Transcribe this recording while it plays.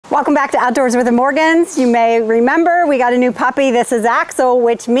Welcome back to Outdoors with the Morgans. You may remember we got a new puppy. This is Axel,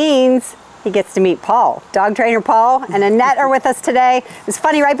 which means he gets to meet Paul. Dog trainer Paul and Annette are with us today. It was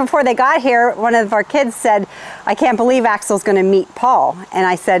funny, right before they got here, one of our kids said, I can't believe Axel's gonna meet Paul. And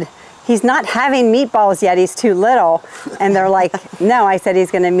I said, he's not having meatballs yet, he's too little. And they're like, no, I said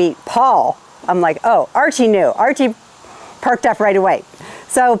he's gonna meet Paul. I'm like, oh, Archie knew. Archie perked up right away.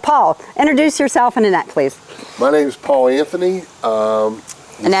 So Paul, introduce yourself and Annette, please. My name is Paul Anthony.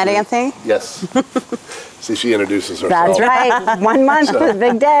 Annette Anthony? Yes. See, she introduces herself. That's right. 1 month to the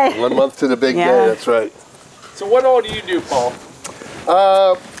big day. 1 month to the big day, that's right. So what all do you do, Paul?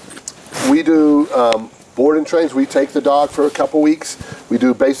 We do boarding trains. We take the dog for a couple weeks. We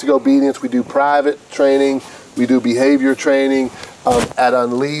do basic obedience. We do private training. We do behavior training. At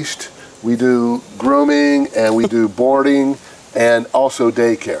Unleashed, we do grooming, and we do boarding, and also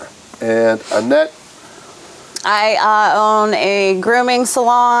daycare. And Annette? I own a grooming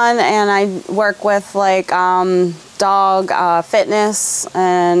salon, and I work with like dog fitness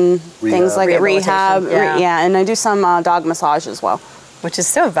and things like rehab. Yeah, and I do some dog massage as well. Which is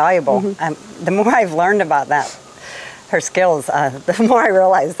so valuable. The more I've learned about that, her skills, the more I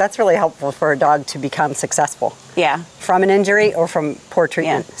realize that's really helpful for a dog to become successful. Yeah. From an injury or from poor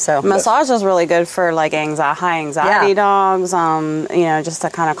treatment. Yeah. So massage is really good for like high anxiety dogs, you know, just to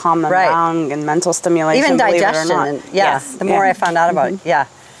kind of calm them down, and mental stimulation. Even digestion. And, the more I found out about it,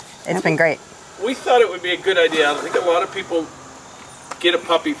 it's been great. We thought it would be a good idea. I think a lot of people get a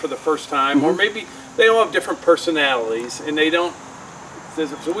puppy for the first time, or maybe they all have different personalities, and they don't.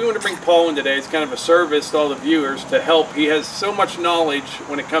 So we want to bring Paul in today. It's kind of a service to all the viewers to help. He has so much knowledge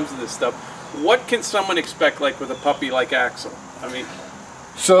when it comes to this stuff. What can someone expect, like with a puppy like Axel? I mean,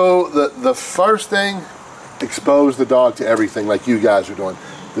 so the first thing, expose the dog to everything, like you guys are doing.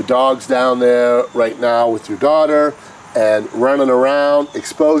 The dog's down there right now with your daughter and running around,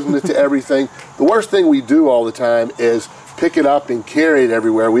 exposing it to everything. The worst thing we do all the time is pick it up and carry it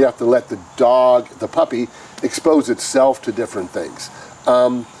everywhere. We have to let the dog, the puppy, expose itself to different things.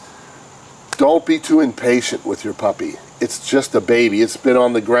 Don't be too impatient with your puppy. It's just a baby. It's been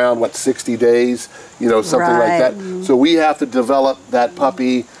on the ground, what, 60 days? You know, something like that. So we have to develop that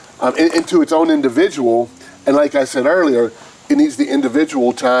puppy into its own individual. And like I said earlier, it needs the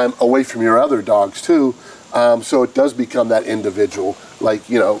individual time away from your other dogs too. So it does become that individual, like,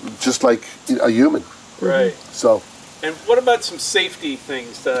 you know, just like a human. Right. So. And what about some safety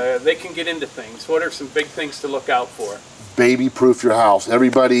things? They can get into things. What are some big things to look out for? Baby-proof your house.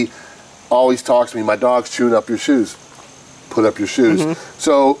 Everybody always talks to me, my dog's chewing up your shoes. Put up your shoes.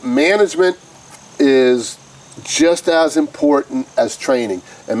 So management is just as important as training.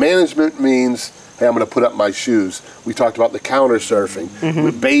 And management means, hey, I'm going to put up my shoes. We talked about the counter surfing,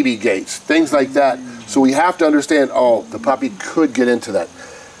 with baby gates, things like that. So we have to understand, oh, the puppy could get into that.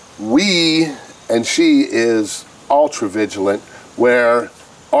 And she is ultra vigilant, where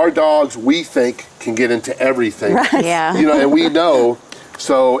our dogs, we think, can get into everything. Right. Yeah. You know, and we know.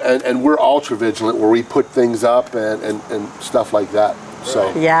 So, and we're ultra vigilant, where we put things up and stuff like that.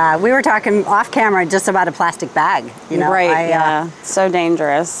 So. Yeah, we were talking off camera just about a plastic bag. You know, right? So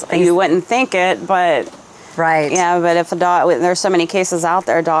dangerous. You wouldn't think it, but. Right. Yeah, but if a dog, there's so many cases out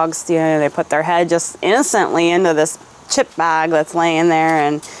there, dogs, you know, they put their head just innocently into this chip bag that's laying there,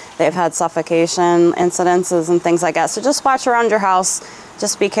 and they've had suffocation incidences and things like that. So just watch around your house.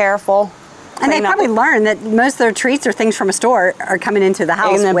 Just be careful. And they probably learn that most of their treats or things from a store are coming into the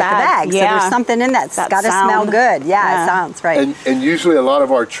house with the bag. Yeah. So there's something in that's got to smell good. Yeah, it sounds right. And usually a lot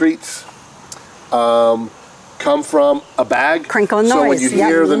of our treats come from a bag. Crinkle noise. So when you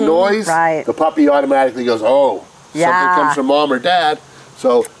hear the noise, the puppy automatically goes, oh, something comes from mom or dad.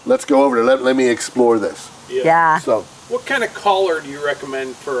 So let's go over there. Let me explore this. Yeah. So. What kind of collar do you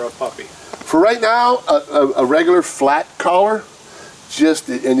recommend for a puppy? For right now, a regular flat collar.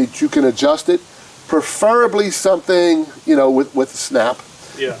 And you can adjust it, preferably something, you know, with a snap.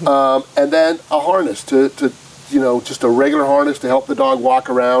 Yeah. And then a harness to you know, just a regular harness to help the dog walk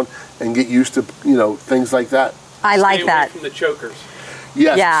around and get used to, you know, things like that. I like that. Stay away from the chokers.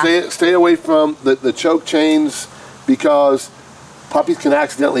 Yes. Yeah. Stay away from the choke chains, because puppies can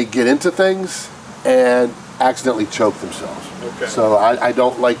accidentally get into things and accidentally choke themselves. Okay. So I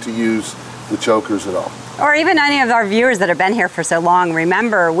don't like to use the chokers at all. Or even any of our viewers that have been here for so long,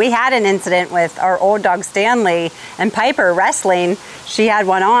 remember we had an incident with our old dog Stanley and Piper wrestling. She had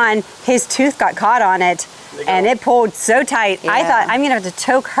one on, his tooth got caught on it, and it pulled so tight. I thought, I'm gonna have to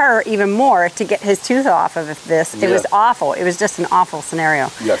choke her even more to get his tooth off of this. It was awful. It was just an awful scenario.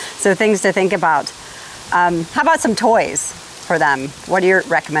 Yes. So things to think about. How about some toys for them? What are your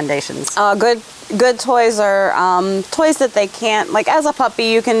recommendations? Good good toys are toys that they can't, like as a puppy,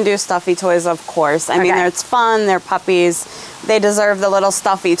 you can do stuffy toys, of course. I mean, it's fun, they're puppies, they deserve the little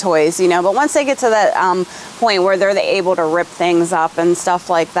stuffy toys, you know, but once they get to that point where they're able to rip things up and stuff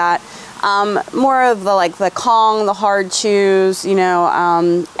like that, more of the like the Kong, the hard chews, you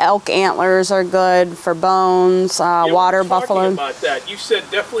know, elk antlers are good for bones, water buffalo. About that, you said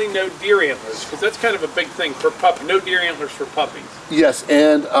definitely no deer antlers, because that's kind of a big thing for puppy. No deer antlers for puppies. Yes,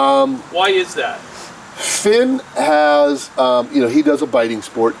 and why is that? Finn has, you know, he does a biting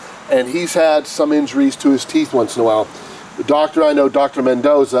sport, and he's had some injuries to his teeth once in a while. The doctor I know, Dr.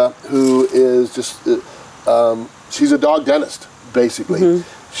 Mendoza, who is just, she's a dog dentist, basically.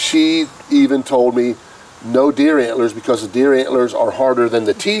 She even told me no deer antlers because the deer antlers are harder than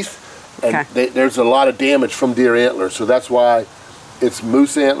the teeth, and there's a lot of damage from deer antlers. So that's why it's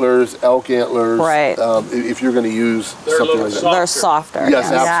moose antlers, elk antlers. Right. If you're going to use something like that, they're softer.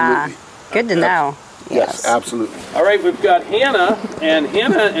 Yes, absolutely. Good to know. Yes, absolutely. All right, we've got Hannah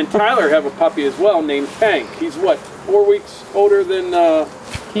and Tyler have a puppy as well named Tank. He's what, 4 weeks older than?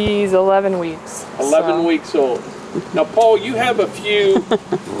 He's 11 weeks. 11 weeks old. Now, Paul, you have a few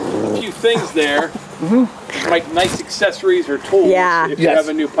things there, like nice accessories or tools if you have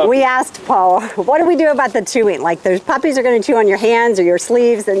a new puppy. We asked Paul, what do we do about the chewing? Like, there's puppies are going to chew on your hands or your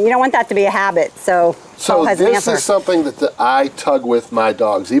sleeves, and you don't want that to be a habit. So Paul has an answer. This is something that I tug with my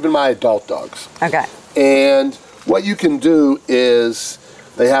dogs, even my adult dogs. Okay. And what you can do is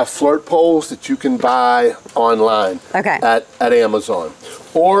they have flirt poles that you can buy online at Amazon,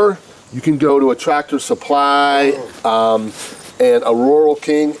 or you can go to a Tractor Supply and a Rural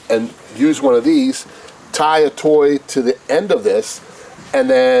King and use one of these, tie a toy to the end of this, and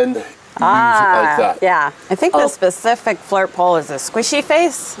then use it like that. Yeah. I think the specific flirt pole is a squishy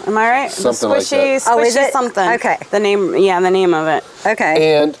face. Am I right? Something the squishy, like that. Squishy is it? something. Okay. The name, the name of it.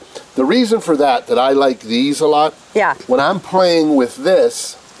 Okay. And the reason for that I like these a lot, when I'm playing with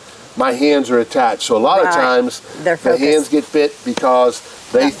this, my hands are attached. So a lot of times the hands get bit because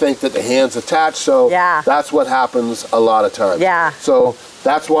they think that the hand's attached. So that's what happens a lot of times. Yeah. So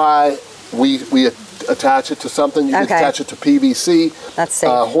that's why we attach it to something. You can attach it to PVC. That's safe.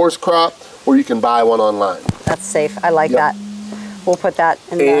 Horse crop, or you can buy one online. That's safe. I like that. We'll put that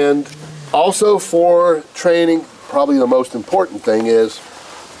in there. And also for training, probably the most important thing is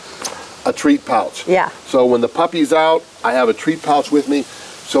a treat pouch. Yeah. So when the puppy's out, I have a treat pouch with me.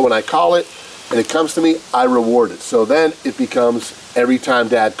 So when I call it and it comes to me, I reward it. So then it becomes every time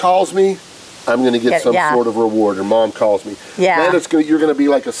Dad calls me, I'm going to get some sort of reward, or Mom calls me. Yeah. Then you're going to be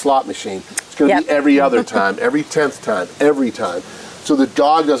like a slot machine. It's going to be every other time, every 10th time, every time. So the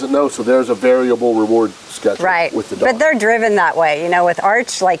dog doesn't know, so there's a variable reward schedule with the dog. But they're driven that way. You know, with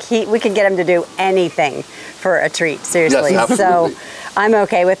Arch, like we could get him to do anything for a treat, seriously. Yes, absolutely. So I'm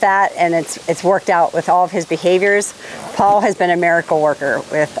okay with that, and it's worked out with all of his behaviors. Paul has been a miracle worker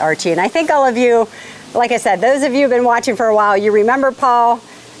with Archie, and I think all of you, like I said, those of you who've been watching for a while, you remember Paul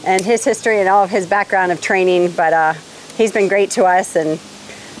and his history and all of his background of training, but he's been great to us, and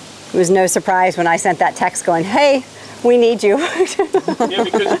it was no surprise when I sent that text going, hey, we need you. Yeah,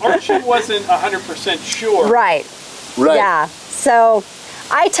 because Archie wasn't 100% sure. Right. Yeah, so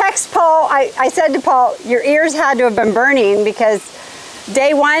I text Paul, I said to Paul, your ears had to have been burning because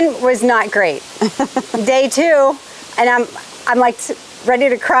day 1 was not great. Day 2, and I'm like ready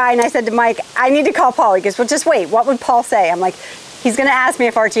to cry, and I said to Mike, I need to call Paul. He goes, well, just wait, what would Paul say? I'm like, he's gonna ask me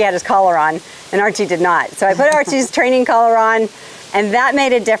if Archie had his collar on, and Archie did not. So I put Archie's training collar on, and that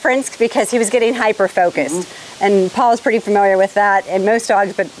made a difference because he was getting hyper-focused. And Paul's pretty familiar with that, and most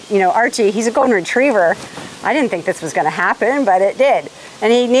dogs, but you know, Archie, he's a golden retriever. I didn't think this was gonna happen, but it did.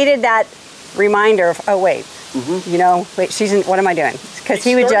 And he needed that reminder of, oh wait, you know, wait, what am I doing? Because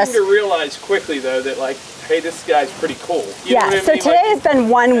he would just. Starting to realize quickly though that like, hey, this guy's pretty cool. You know what I so mean? today has been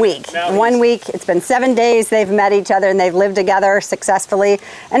 1 week. 1 week, it's been 7 days they've met each other and they've lived together successfully.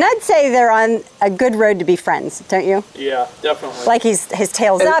 And I'd say they're on a good road to be friends, don't you? Yeah, definitely. Like his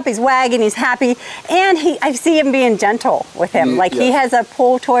tail's up, he's wagging, he's happy. And I see him being gentle with him. Like he has a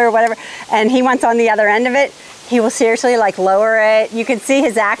pull toy or whatever, and he wants on the other end of it. He will seriously like lower it. You can see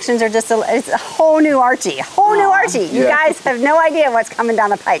his actions are just, it's a whole new Archie, You guys have no idea what's coming down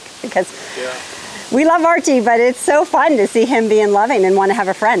the pike because we love Archie, but it's so fun to see him being loving and want to have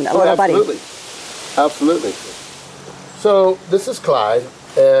a friend, a little buddy. Absolutely. So this is Clyde,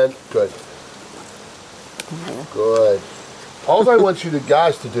 and good. All I want you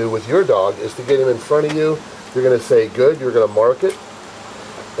guys to do with your dog is to get him in front of you. You're going to say good, you're going to mark it,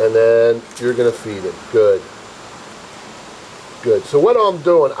 and then you're going to feed him. Good. Good. So what I'm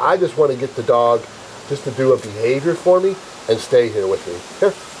doing, I just want to get the dog just to do a behavior for me and stay here with me.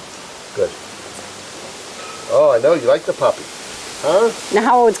 Here. Good. Oh, I know you like the puppy. Huh? Now,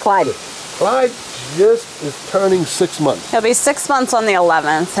 how old is Clyde? Clyde just is turning 6 months. He'll be 6 months on the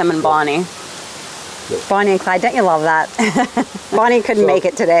 11th, him and Bonnie. Bonnie and Clyde, don't you love that? Bonnie couldn't make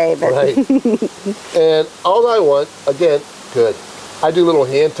it today, but right. And all I want, again, good. I do little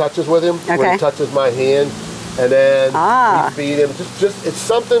hand touches with him where he touches my hand, and then we feed him. Just it's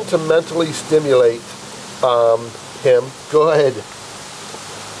something to mentally stimulate him. Go ahead.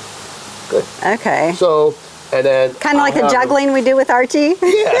 Good. Okay. So, and then kind of like the juggling we do with Archie.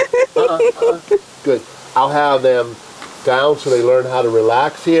 Yeah. Good. I'll have them down so they learn how to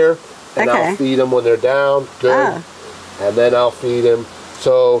relax here. And I'll feed them when they're down, good. And then I'll feed him.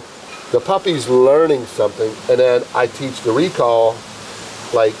 So the puppy's learning something, and then I teach the recall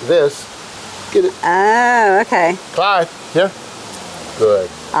like this. Get it. Oh, okay. Clyde, here. Good.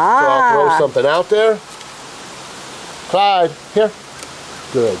 So I'll throw something out there. Clyde, here.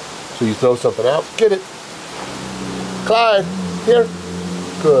 Good. So you throw something out, get it. Clyde, here.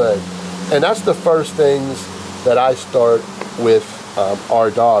 Good. And that's the first things that I start with our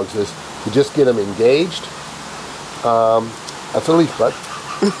dogs is to just get them engaged. That's a leaf, bud.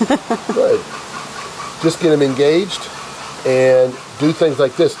 Good. Just get them engaged and do things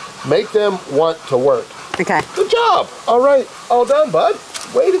like this. Make them want to work. Okay. Good job. All right. All done, bud.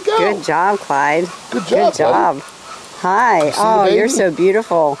 Way to go. Good job, Clyde. Good job, Good job. buddy. Hi. Oh, you're so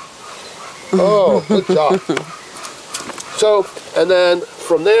beautiful. Oh, good job. So, and then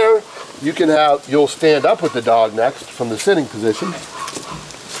from there, you'll stand up with the dog next from the sitting position.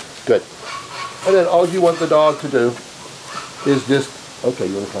 Good. And then all you want the dog to do is just, okay,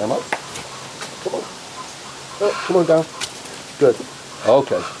 you want to climb up? Come on. Oh, come on down. Good.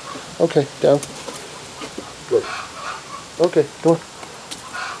 Okay. Okay, down. Good. Okay, come on.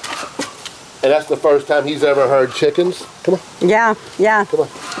 And that's the first time he's ever heard chickens. Come on. Yeah, yeah. Come on.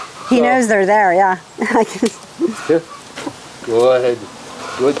 He knows they're there, yeah. Here. Go ahead.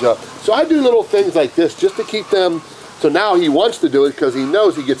 Good job. So I do little things like this just to keep them, so now he wants to do it because he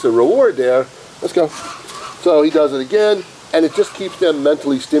knows he gets a reward there. Let's go. So he does it again, and it just keeps them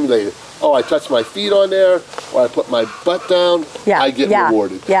mentally stimulated. Oh, I touch my feet on there, or I put my butt down, I get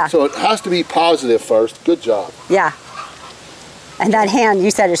rewarded. Yeah. So it has to be positive first. Good job. Yeah. And that hand,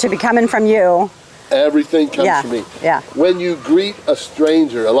 you said it should be coming from you. Everything comes from me. Yeah. When you greet a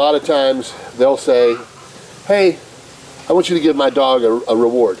stranger, a lot of times they'll say, hey, I want you to give my dog a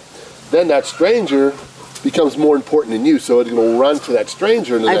reward. Then that stranger becomes more important than you, so it's going to run to that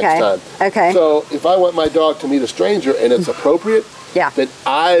stranger the next time. Okay. So if I want my dog to meet a stranger and it's appropriate, then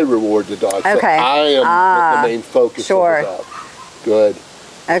I reward the dog. So I am the main focus of the dog. Good.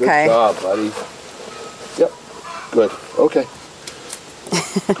 Okay. Good job, buddy. Yep. Good. Okay.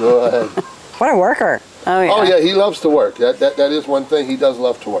 Go ahead. What a worker. Oh, yeah. Oh, yeah, he loves to work. That is one thing. He does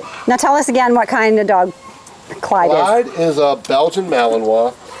love to work. Now tell us again what kind of dog Clyde is. Clyde is a Belgian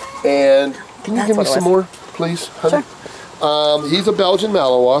Malinois. And can you give me some more, please, honey? Sure. He's a Belgian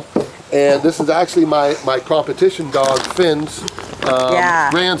Malinois. And this is actually my competition dog, Finn's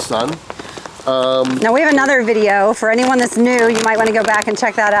grandson. Now we have another video for anyone that's new. You might want to go back and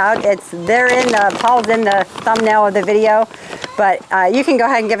check that out. Paul's in the thumbnail of the video, but you can go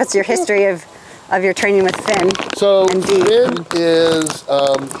ahead and give us your history of your training with Finn. So Finn is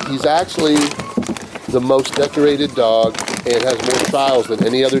he's actually the most decorated dog and has more trials than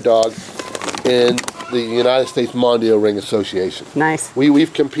any other dog in the United States Mondial Ring Association. Nice.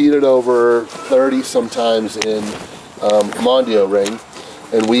 We've competed over 30 sometimes in Mondial Ring,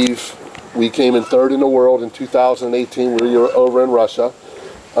 and we came in third in the world in 2018. We were over in Russia.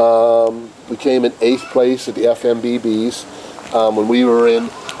 We came in 8th place at the FMBBs when we were in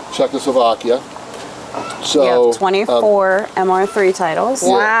Czechoslovakia. So you have 24 MR3 titles.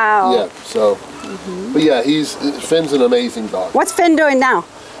 Wow. Yeah. So, but yeah, Finn's an amazing dog. What's Finn doing now?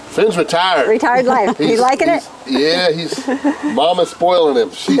 Finn's retired. Retired life. He's liking it? Yeah, Mama's spoiling him.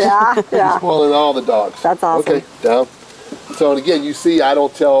 She's spoiling all the dogs. That's awesome. Okay, down. So, and again, you see, I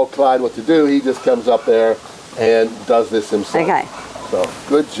don't tell Clyde what to do. He just comes up there and does this himself. Okay. So,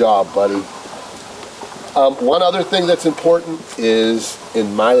 good job, buddy. One other thing that's important is,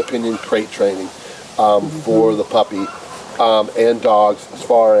 in my opinion, crate training for the puppy and dogs, as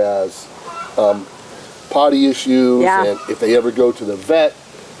far as potty issues, and if they ever go to the vet,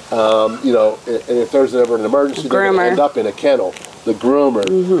 you know, and if there's ever an emergency, they're going to end up in a kennel. The groomer,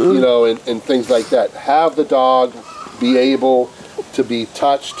 you know, and things like that. Have the dog be able to be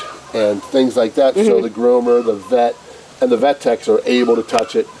touched and things like that, so the groomer, the vet, and the vet techs are able to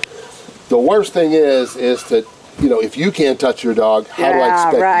touch it. The worst thing is that, you know, if you can't touch your dog, how do I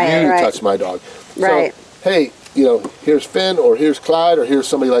expect you to touch my dog? So, hey, you know, here's Finn, or here's Clyde, or here's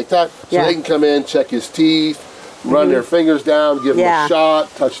somebody like that. So Yeah. they can come in, check his teeth, run their fingers down, give them a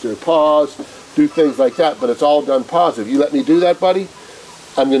shot, touch their paws, do things like that. But it's all done positive. You let me do that, buddy,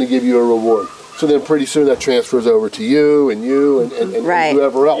 I'm going to give you a reward. So then pretty soon that transfers over to you and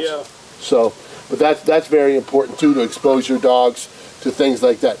whoever else. Yeah. So, but that's very important too, to expose your dogs to things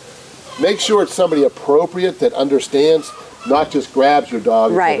like that. Make sure it's somebody appropriate that understands, not just grabs your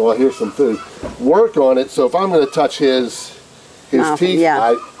dog and says, well, here's some food. Work on it. So if I'm going to touch his teeth,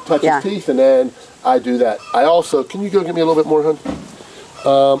 I touch his teeth, and then I do that. I also, can you go get me a little bit more,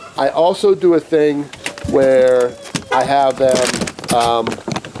 hon? I also do a thing where I have them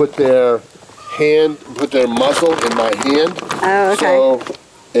put their muzzle in my hand. Oh, okay. So,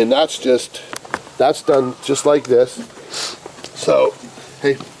 and that's done just like this. So,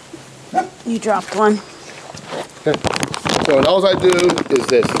 hey. You dropped one. Okay. So, and all I do is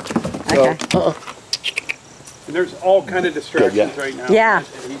this. Okay. So, And there's all kind of distractions right now. Yeah.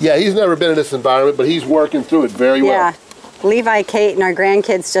 yeah, he's never been in this environment, but he's working through it very well. Yeah. Levi, Kate, and our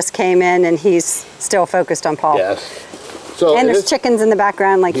grandkids just came in, and he's still focused on Paul. Yes. So, And there's chickens in the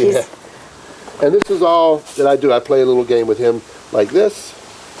background, like he's... And this is all that I do. I play a little game with him like this.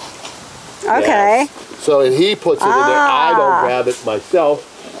 Okay. Yes. So, and he puts it in there. I don't grab it myself.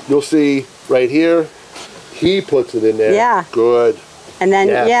 You'll see right here, he puts it in there. Yeah. Good. And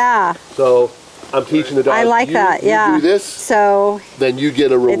then, So, I'm teaching the dog. I like that, You do this, so then you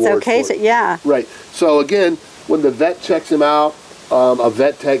get a reward. it's okay for to, it. Right. So, again, when the vet checks him out, a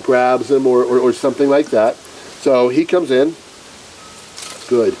vet tech grabs him or something like that. So, he comes in.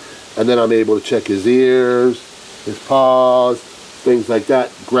 Good. And then I'm able to check his ears, his paws, things like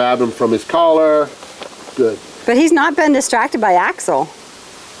that. Grab him from his collar. Good. But he's not been distracted by Axel.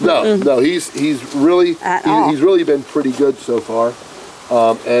 No, no, he's really been pretty good so far,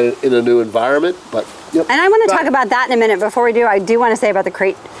 and in a new environment. But yep. And I want to talk about that in a minute. Before we do, I do want to say about the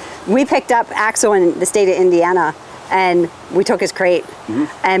crate. We picked up Axel in the state of Indiana, and we took his crate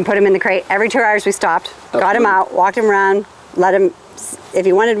and put him in the crate. Every 2 hours we stopped, got him out, walked him around, let him, if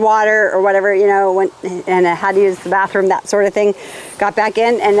he wanted water or whatever, you know, went and had to use the bathroom, that sort of thing. Got back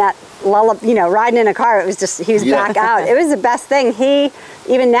in, and that you know, riding in a car, it was just, he was back out. It was the best thing.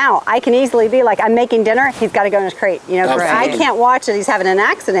 Even now, I can easily be like, I'm making dinner, he's got to go in his crate. You know, 'cause I can't watch that he's having an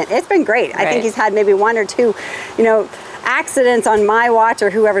accident. It's been great. I think he's had maybe 1 or 2, you know, accidents on my watch or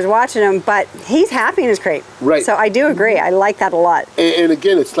whoever's watching him, but he's happy in his crate. Right. So I do agree. I like that a lot. And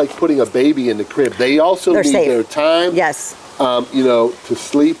again, it's like putting a baby in the crib. They also need their time. Yes. You know, to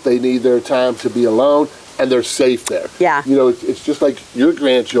sleep. They need their time to be alone, and they're safe there. Yeah. You know, it's just like your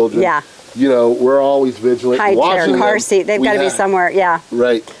grandchildren. Yeah. You know, we're always vigilant. High chair, watching car them. seat. They've got to be somewhere. Yeah.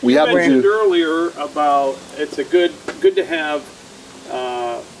 Right. We have You mentioned earlier about it's a good to have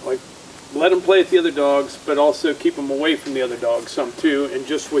like let them play with the other dogs, but also keep them away from the other dogs some too, and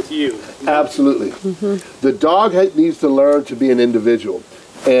just with you. Absolutely. The dog needs to learn to be an individual,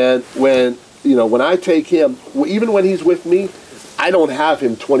 and when I take him, even when he's with me, I don't have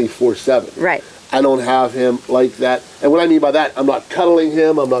him 24/7. Right. I don't have him like that. And what I mean by that, I'm not cuddling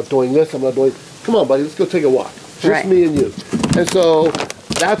him, I'm not doing this, I'm not doing, come on buddy, let's go take a walk. Just me and you. And so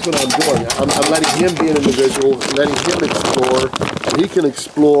that's what I'm doing. I'm letting him be an individual, letting him explore, and he can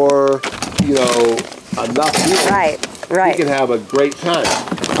explore, you know, enough. He can have a great time.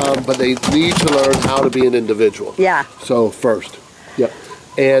 But they need to learn how to be an individual. Yeah. So first. Yep.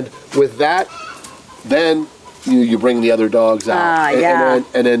 And with that, then you bring the other dogs out.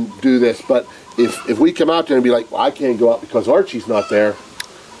 And then do this. But if we come out there and be like, well, I can't go out because Archie's not there,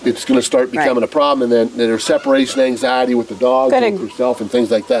 it's going to start becoming a problem, and then there's separation anxiety with the dog and with yourself and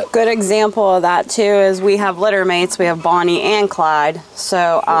things like that. Good example of that too is we have litter mates. We have Bonnie and Clyde.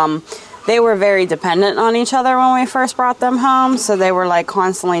 So they were very dependent on each other when we first brought them home. So they were like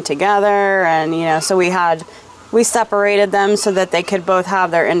constantly together, and you know, so we separated them so that they could both have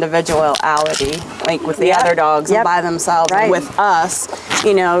their individuality, like with the other dogs and by themselves, and with us,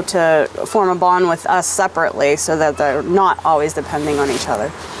 you know, to form a bond with us separately so that they're not always depending on each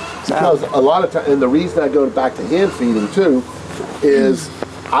other. So. Because a lot of times, and the reason I go back to hand feeding too, is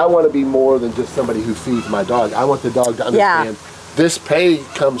I want to be more than just somebody who feeds my dog. I want the dog to understand this pay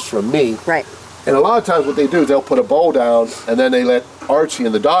comes from me. Right. And a lot of times what they do is they'll put a bowl down and then they let Archie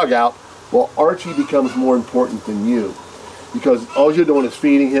and the dog out. Well, Archie becomes more important than you, because all you're doing is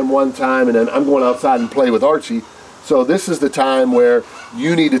feeding him one time, and then I'm going outside and play with Archie. So this is the time where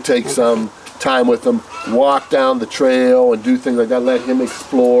you need to take some time with him, walk down the trail and do things like that, let him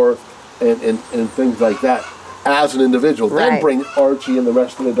explore and things like that as an individual. Then bring Archie and the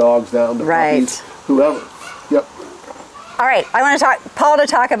rest of the dogs down, the puppies, whoever. Yep. All right, I want to Paul to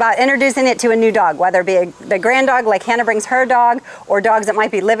talk about introducing it to a new dog, whether it be the grand dog like Hannah brings her dog, or dogs that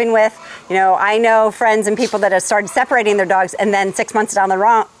might be living with. You know, I know friends and people that have started separating their dogs, and then 6 months down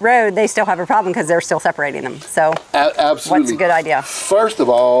the road, they still have a problem because they're still separating them. So, absolutely, what's a good idea? First of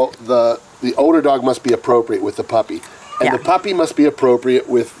all, the older dog must be appropriate with the puppy, and the puppy must be appropriate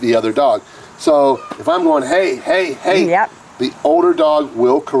with the other dog. So, if I'm going, hey, hey, hey. Yep. The older dog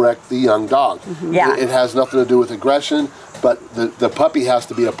will correct the young dog. Yeah. It has nothing to do with aggression, but the puppy has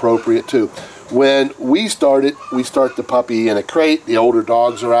to be appropriate too. When we start the puppy in a crate, the older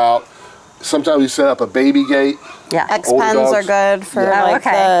dogs are out. Sometimes we set up a baby gate. Yeah, X-pens are good for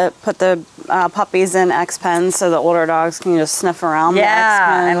put the puppies in X-pens so the older dogs can just sniff around the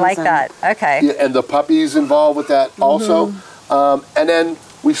X-pens. I like that. Okay. Yeah, and the puppy's involved with that also. And then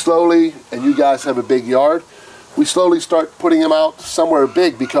we slowly, and you guys have a big yard, we slowly start putting them out somewhere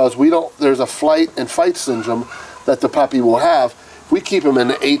big because there's a flight and fight syndrome that the puppy will have. If we keep them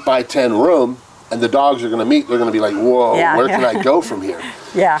in an 8x10 room and the dogs are going to meet, they're going to be like, whoa, where can I go from here?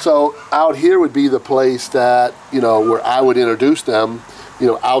 Yeah. So out here would be the place that, you know, where I would introduce them, you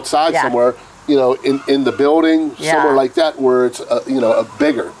know, outside somewhere, you know, in the building, somewhere like that where it's, you know, a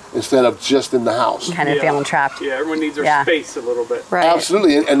bigger instead of just in the house. Kind of feeling trapped. Yeah, everyone needs their space a little bit. Right.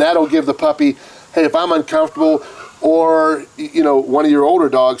 Absolutely, and that'll give the puppy, hey, if I'm uncomfortable or, you know, one of your older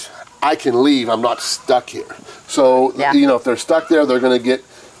dogs, I can leave. I'm not stuck here. So, you know, if they're stuck there, they're going to get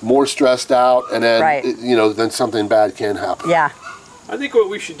more stressed out, and then, you know, then something bad can happen. Yeah. I think what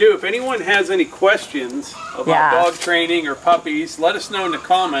we should do, if anyone has any questions about dog training or puppies, let us know in the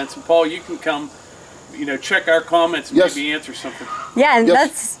comments. And Paul, you can come, you know, check our comments and maybe answer something. Yeah, and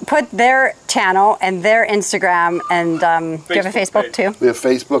let's put their channel and their Instagram and do you have a Facebook too? We have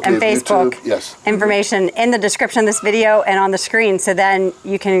Facebook and we have Facebook YouTube, information in the description of this video and on the screen, so then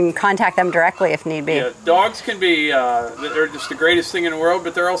you can contact them directly if need be. Yeah, dogs can be, they're just the greatest thing in the world,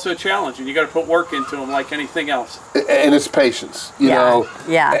 but they're also a challenge, and you got to put work into them like anything else. And it's patience, you know.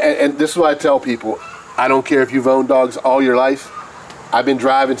 Yeah. And this is what I tell people. I don't care if you've owned dogs all your life. I've been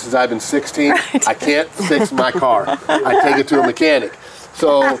driving since I've been 16. I can't fix my car. I take it to a mechanic.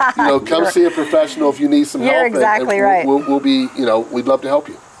 So, you know, come see a professional if you need some help. You're exactly right. We'll be, you know, we'd love to help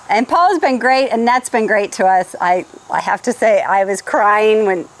you. And Paul's been great, and Annette's been great to us. I have to say, I was crying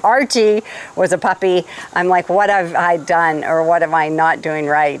when Archie was a puppy. I'm like, what have I done, or what am I not doing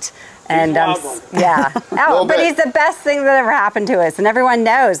right? And but he's the best thing that ever happened to us, and everyone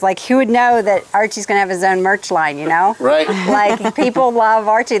knows. Like, who would know that Archie's gonna have his own merch line, you know? Right. Like, people love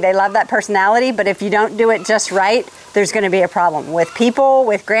Archie. They love that personality, but if you don't do it just right, there's gonna be a problem with people,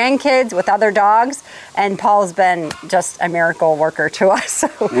 with grandkids, with other dogs. And Paul's been just a miracle worker to us. So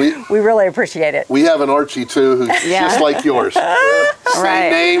we really appreciate it. We have an Archie too, who's just like yours.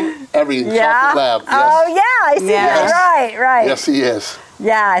 Same name, everything. Chocolate Lab. Yes. Oh yeah, I see that. Right. Yes, he is.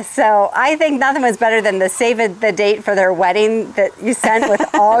 Yeah, so I think nothing was better than the save the date for their wedding that you sent with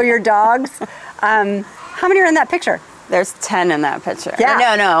all your dogs. How many are in that picture? There's 10 in that picture.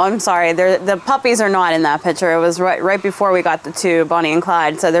 Yeah. No, I'm sorry. The puppies are not in that picture. It was right before we got the two, Bonnie and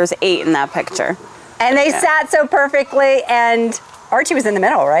Clyde, so there's 8 in that picture. And they sat so perfectly, and Archie was in the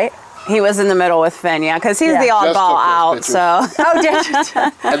middle, right? He was in the middle with Finn, because he's the oddball out, so.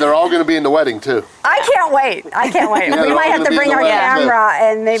 And they're all going to be in the wedding, too. I can't wait. We might have to bring our camera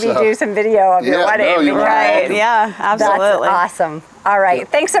and maybe do some video of your wedding. Right, yeah, absolutely. That's awesome. All right,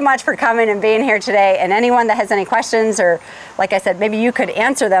 thanks so much for coming and being here today. And anyone that has any questions, or like I said, maybe you could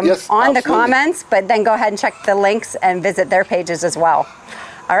answer them on the comments, but then go ahead and check the links and visit their pages as well.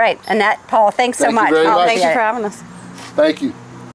 All right, Annette, Paul, thanks so much. Thank you very much. Thank you for having us. Thank you.